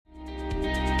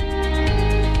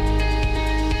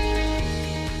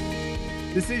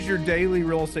This is your daily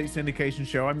real estate syndication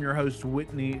show. I'm your host,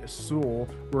 Whitney Sewell.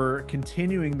 We're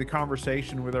continuing the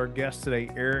conversation with our guest today,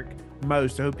 Eric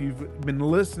Most. I hope you've been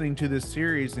listening to this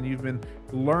series and you've been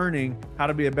learning how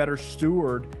to be a better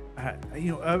steward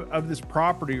of this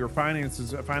property or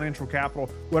finances, financial capital,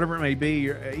 whatever it may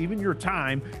be, even your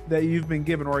time that you've been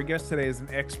given. Our guest today is an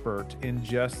expert in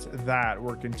just that.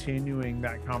 We're continuing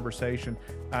that conversation.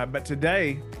 But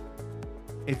today,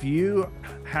 if you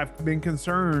have been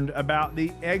concerned about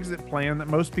the exit plan that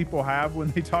most people have when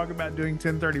they talk about doing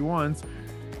 1031s,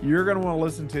 you're going to want to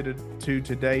listen to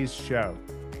today's show.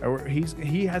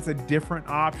 He has a different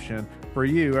option for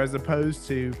you as opposed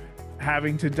to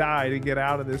having to die to get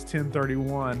out of this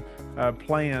 1031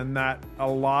 plan that a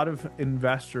lot of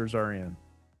investors are in.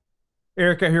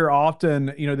 Eric, I hear often,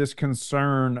 this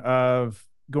concern of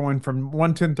going from one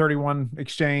 1031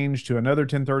 exchange to another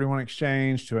 1031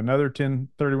 exchange to another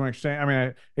 1031 exchange. I mean,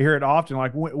 I hear it often,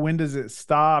 like, when does it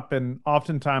stop? And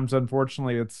oftentimes,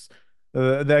 unfortunately, it's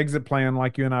the exit plan,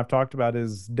 like you and I've talked about,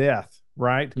 is death,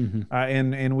 right? Mm-hmm.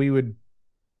 And we would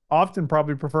often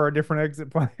probably prefer a different exit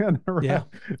plan, right? Yeah,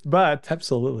 But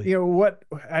absolutely.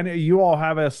 I know you all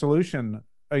have a solution,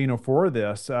 for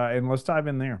this, and let's dive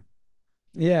in there.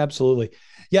 Yeah, absolutely.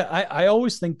 Yeah, I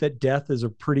always think that death is a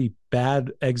pretty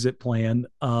bad exit plan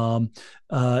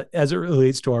as it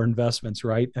relates to our investments,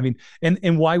 right? I mean,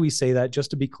 and why we say that, just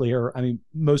to be clear, I mean,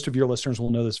 most of your listeners will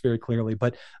know this very clearly,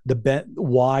 but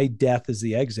why death is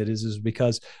the exit is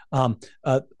because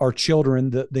our children,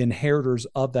 the inheritors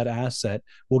of that asset,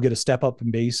 will get a step up in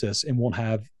basis and won't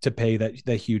have to pay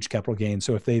that huge capital gain.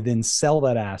 So if they then sell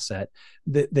that asset,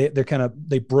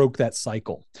 they broke that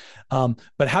cycle.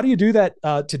 But how do you do that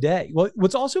today? Well,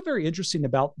 what's also very interesting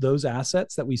about those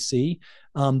assets that we see,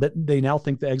 that they now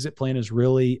think the exit plan is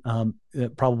really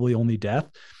probably only death,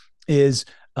 is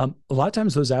a lot of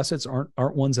times those assets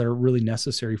aren't ones that are really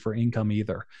necessary for income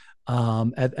either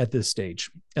at this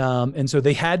stage. And so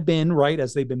they had been, right,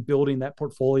 as they've been building that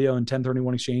portfolio and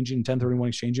 1031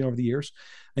 exchanging over the years.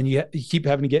 And you keep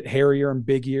having to get hairier and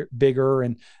bigger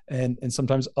and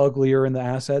sometimes uglier in the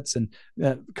assets, and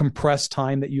compressed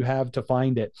time that you have to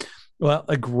find it. Well,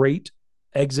 a great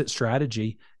exit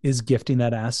strategy is gifting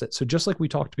that asset. So just like we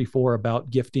talked before about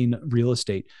gifting real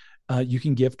estate, you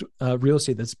can gift real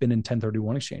estate that's been in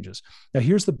 1031 exchanges. Now,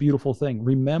 here's the beautiful thing.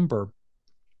 Remember,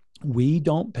 we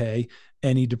don't pay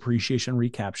any depreciation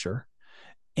recapture.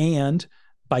 And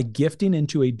by gifting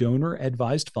into a donor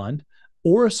advised fund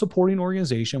or a supporting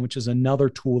organization, which is another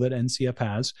tool that NCF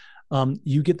has,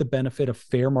 you get the benefit of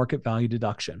fair market value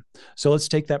deduction. So let's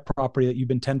take that property that you've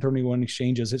been 1031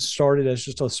 exchanges. It started as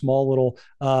just a small little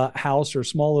house or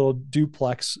small little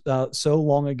duplex so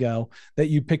long ago that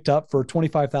you picked up for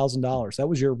 $25,000. That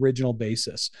was your original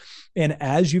basis. And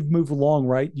as you've moved along,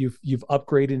 right, you've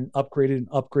upgraded and upgraded and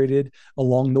upgraded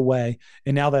along the way.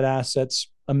 And now that asset's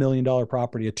 $1 million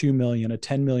property, a $2 million, a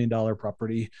 $10 million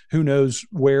property. Who knows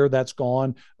where that's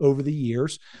gone over the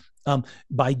years.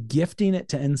 By gifting it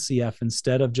to NCF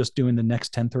instead of just doing the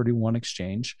next 1031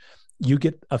 exchange, you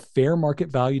get a fair market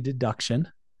value deduction,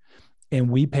 and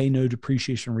we pay no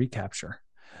depreciation recapture.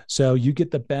 So you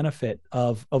get the benefit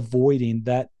of avoiding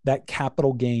that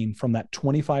capital gain from that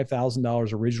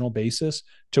 $25,000 original basis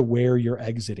to where you're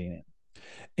exiting it.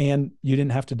 And you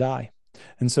didn't have to die.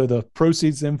 And so the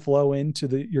proceeds then flow into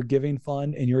your giving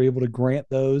fund, and you're able to grant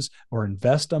those or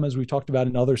invest them, as we talked about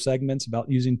in other segments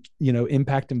about using,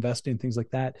 impact investing, things like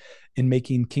that, and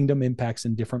making kingdom impacts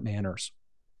in different manners.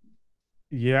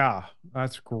 Yeah,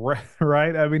 that's great.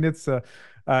 Right. I mean, it's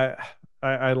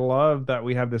I love that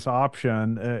we have this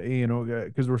option,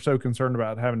 because we're so concerned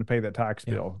about having to pay that tax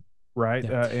bill. Right.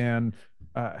 Yeah. And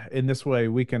in this way,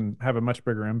 we can have a much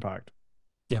bigger impact.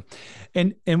 Yeah.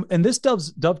 And this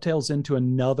dovetails into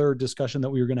another discussion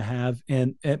that we were going to have.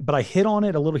 But I hit on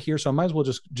it a little here, so I might as well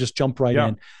just jump right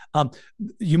in.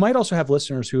 You might also have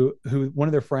listeners who one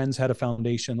of their friends had a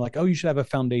foundation, like, oh, you should have a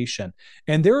foundation.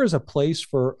 And there is a place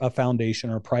for a foundation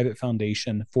or a private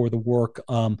foundation for the work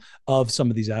of some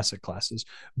of these asset classes.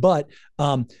 But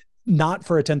not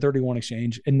for a 1031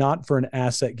 exchange and not for an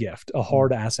asset gift, a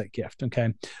hard asset gift.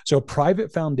 Okay. So a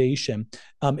private foundation,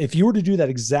 if you were to do that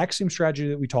exact same strategy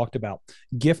that we talked about,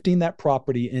 gifting that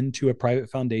property into a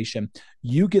private foundation,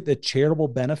 you get the charitable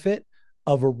benefit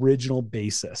of original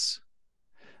basis.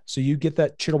 So you get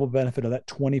that charitable benefit of that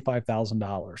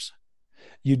 $25,000.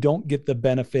 You don't get the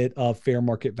benefit of fair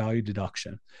market value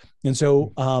deduction. And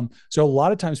so a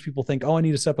lot of times people think, oh, I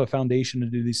need to set up a foundation to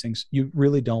do these things. You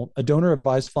really don't. A donor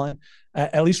advised fund,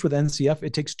 at least with NCF,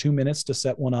 it takes 2 minutes to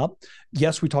set one up.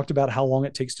 Yes, we talked about how long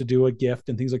it takes to do a gift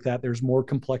and things like that. There's more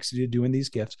complexity to doing these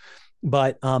gifts,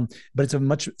 but it's a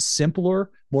much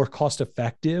simpler, more cost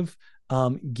effective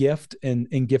gift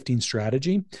and gifting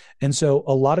strategy. And so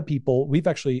a lot of people, we've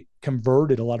actually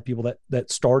converted a lot of people that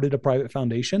started a private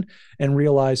foundation and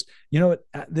realized,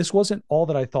 this wasn't all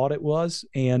that I thought it was.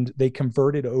 And they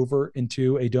converted over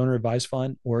into a donor advised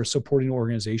fund or a supporting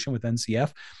organization with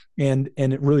NCF. And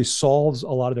it really solves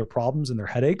a lot of their problems and their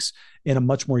headaches in a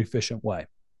much more efficient way.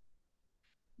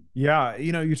 Yeah,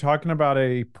 you're talking about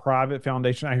a private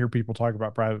foundation. I hear people talk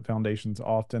about private foundations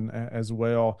often as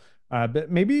well.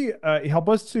 But maybe help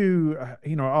us to,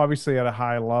 obviously at a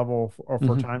high level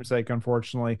for time's sake,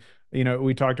 unfortunately,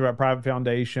 we talked about private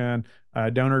foundation,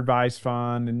 donor advised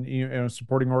fund, and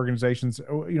supporting organizations.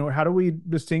 How do we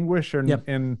distinguish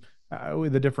and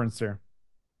the difference there?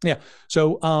 Yeah.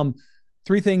 So,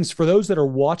 three things for those that are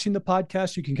watching the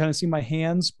podcast. You can kind of see my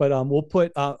hands, but we'll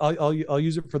put. I'll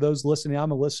use it for those listening. I'm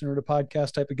a listener to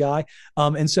podcast type of guy,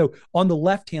 and so on the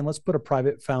left hand, let's put a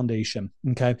private foundation.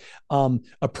 Okay,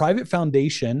 a private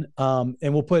foundation, and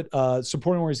we'll put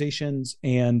supporting organizations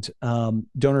and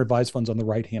donor advised funds on the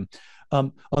right hand.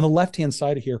 On the left-hand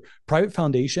side of here, private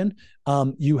foundation,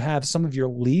 you have some of your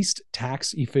least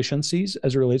tax efficiencies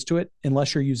as it relates to it,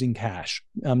 unless you're using cash.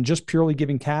 Just purely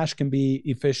giving cash can be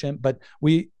efficient, but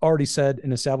we already said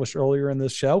and established earlier in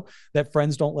this show that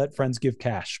friends don't let friends give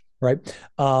cash, right?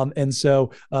 And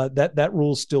so that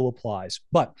rule still applies.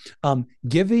 But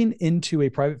giving into a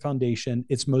private foundation,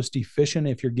 it's most efficient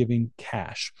if you're giving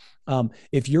cash.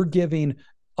 If you're giving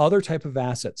other type of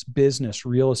assets, business,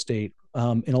 real estate,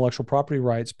 intellectual property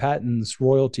rights, patents,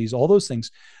 royalties, all those things,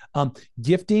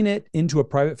 gifting it into a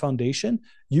private foundation,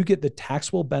 you get the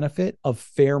taxable benefit of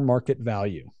fair market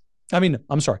value.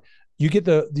 I'm sorry. You get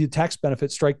the tax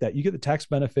benefit, strike that. You get the tax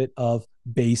benefit of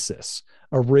basis,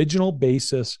 original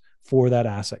basis for that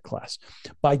asset class.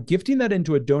 By gifting that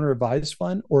into a donor advised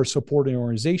fund or a supporting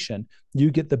organization,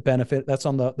 you get the benefit, that's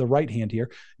on the right hand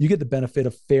here, you get the benefit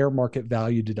of fair market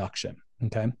value deduction.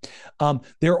 Okay.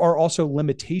 There are also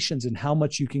limitations in how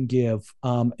much you can give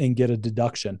and get a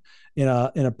deduction. In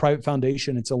a private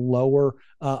foundation, it's a lower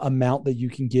amount that you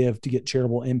can give to get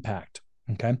charitable impact.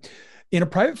 Okay. In a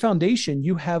private foundation,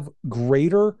 you have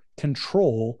greater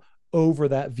control over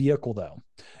that vehicle, though.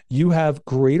 You have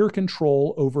greater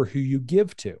control over who you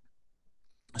give to.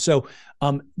 So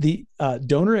the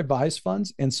donor advised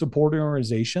funds and supporting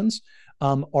organizations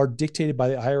are dictated by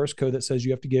the IRS code that says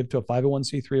you have to give to a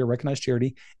 501c3 or recognized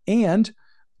charity, and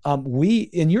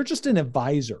you're just an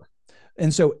advisor,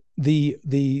 and so the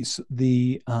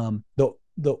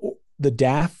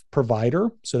DAF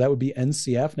provider, so that would be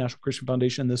NCF, National Christian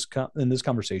Foundation, in this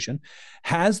conversation,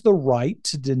 has the right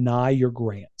to deny your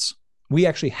grants. We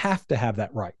actually have to have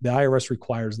that right. The IRS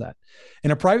requires that.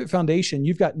 In a private foundation,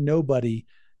 you've got nobody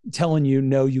telling you,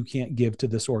 no, you can't give to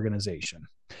this organization.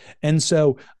 And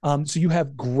so you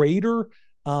have greater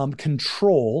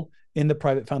control in the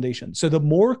private foundation. So the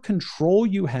more control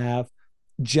you have,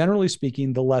 generally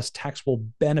speaking, the less taxable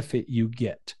benefit you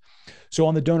get. So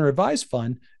on the donor advised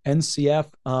fund, NCF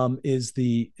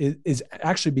is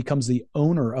actually becomes the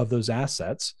owner of those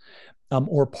assets,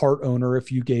 or part owner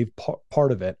if you gave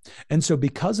part of it. And so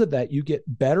because of that, you get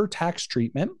better tax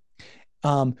treatment,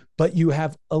 but you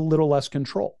have a little less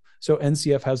control. So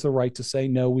NCF has the right to say,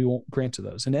 no, we won't grant to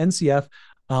those. And NCF,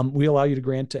 we allow you to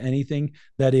grant to anything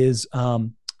that is a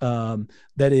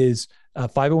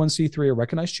 501c3 or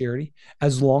recognized charity,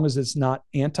 as long as it's not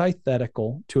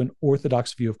antithetical to an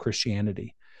orthodox view of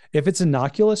Christianity. If it's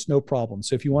innocuous, no problem.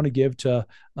 So if you want to give to,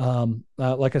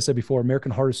 like I said before, American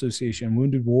Heart Association,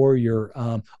 Wounded Warrior,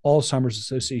 Alzheimer's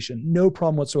Association, no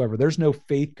problem whatsoever. There's no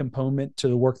faith component to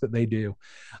the work that they do.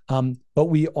 But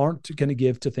we aren't going to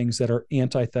give to things that are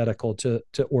antithetical to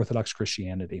Orthodox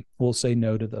Christianity. We'll say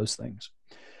no to those things.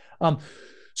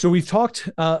 So we've talked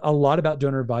a lot about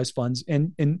donor advised funds,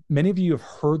 and many of you have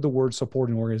heard the word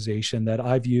supporting organization that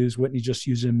I've used. Whitney just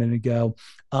used it a minute ago.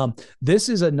 This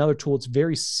is another tool. It's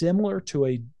very similar to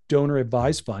a donor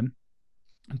advised fund,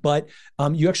 but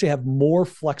you actually have more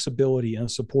flexibility in a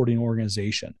supporting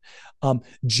organization.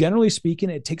 Generally speaking,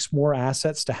 it takes more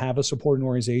assets to have a supporting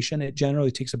organization. It generally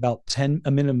takes about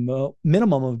a minimum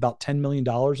of about $10 million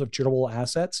of charitable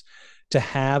assets to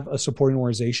have a supporting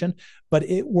organization, but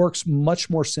it works much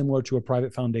more similar to a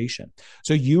private foundation.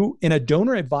 So you, in a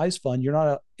donor advised fund, you're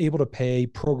not able to pay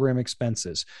program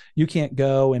expenses. You can't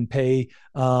go and pay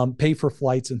for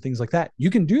flights and things like that. You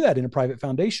can do that in a private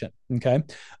foundation. Okay.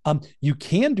 You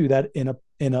can do that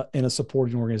in a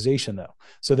supporting organization though.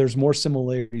 So there's more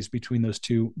similarities between those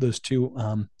two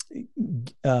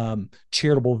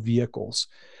charitable vehicles.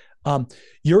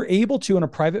 You're able to, in a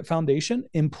private foundation,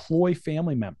 employ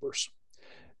family members.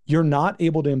 You're not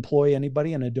able to employ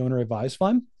anybody in a donor advised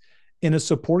fund. In a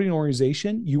supporting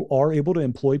organization, you are able to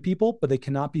employ people, but they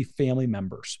cannot be family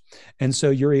members. And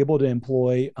so you're able to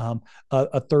employ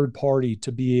a third party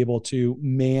to be able to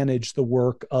manage the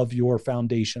work of your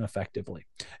foundation effectively.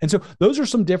 And so those are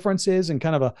some differences and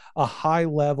kind of a high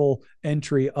level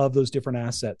entry of those different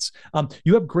assets.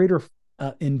 You have greater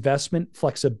investment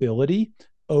flexibility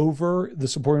over the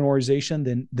supporting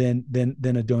organization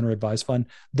than a donor advised fund.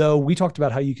 Though we talked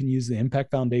about how you can use the Impact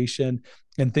Foundation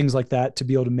and things like that to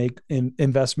be able to make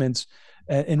investments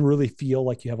and really feel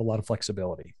like you have a lot of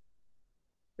flexibility.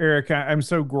 Eric, I'm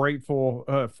so grateful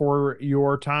for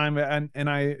your time and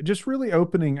I just really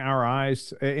opening our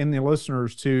eyes and the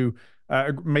listeners to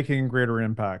making a greater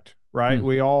impact. Right.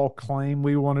 We all claim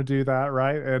we want to do that.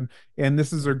 Right. And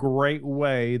this is a great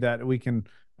way that we can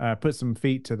put some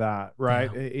feet to that, right?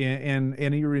 Yeah. And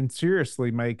even seriously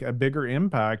make a bigger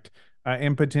impact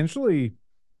and potentially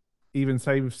even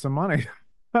save some money,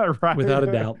 right? Without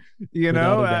a doubt.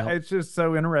 It's just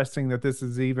so interesting that this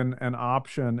is even an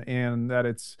option and that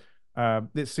it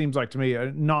seems like to me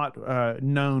not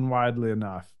known widely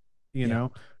enough, you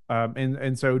know?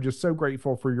 And so just so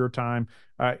grateful for your time.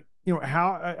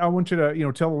 How I want you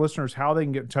to, tell the listeners how they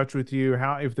can get in touch with you,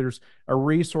 how, if there's a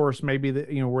resource maybe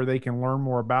that, where they can learn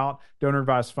more about donor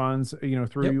advised funds,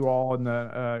 through you all and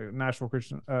the National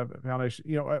Christian Foundation,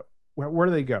 where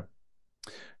do they go?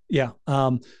 Yeah.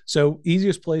 So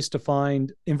easiest place to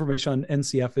find information on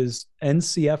NCF is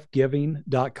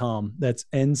ncfgiving.com. That's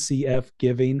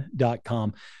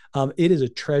ncfgiving.com. It is a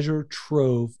treasure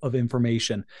trove of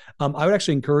information. I would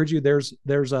actually encourage you. There's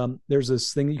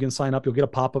this thing that you can sign up. You'll get a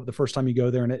pop-up the first time you go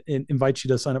there, and it invites you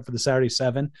to sign up for the Saturday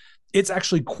 7. It's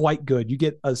actually quite good. You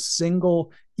get a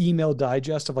single email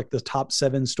digest of like the top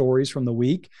 7 stories from the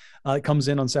week. It comes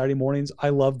in on Saturday mornings. I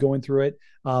love going through it.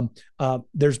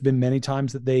 There's been many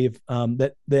times that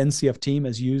that the NCF team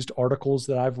has used articles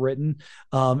that I've written.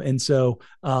 And so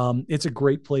it's a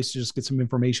great place to just get some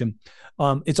information.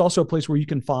 It's also a place where you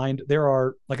can find,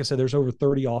 like I said, there's over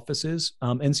 30 offices,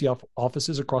 NCF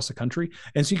offices across the country.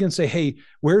 And so you can say, hey,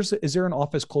 is there an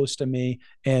office close to me?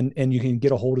 And you can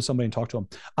get a hold of somebody and talk to them.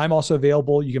 I'm also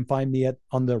available. You can find me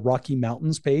on the Rocky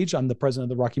Mountains page. I'm the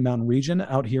president of the Rocky Mountain region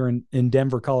out here in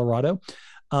Denver, Colorado.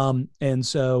 And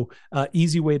so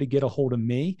easy way to get a hold of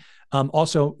me.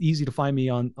 Also easy to find me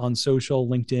on social,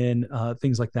 LinkedIn,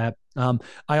 things like that.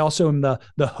 I also am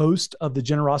the host of the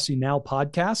Generosity Now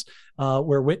podcast,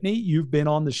 where Whitney, you've been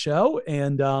on the show,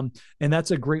 and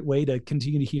that's a great way to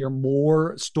continue to hear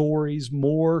more stories,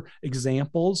 more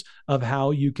examples of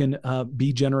how you can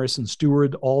be generous and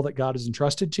steward all that God has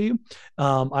entrusted to you.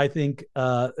 I think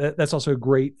that's also a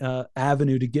great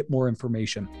avenue to get more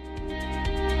information.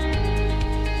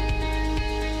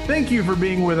 Thank you for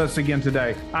being with us again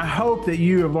today. I hope that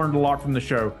you have learned a lot from the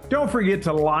show. Don't forget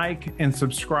to like and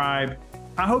subscribe.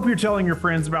 I hope you're telling your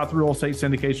friends about the Real Estate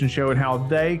Syndication Show and how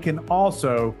they can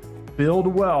also build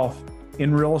wealth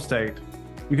in real estate.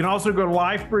 You can also go to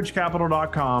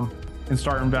lifebridgecapital.com and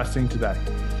start investing today.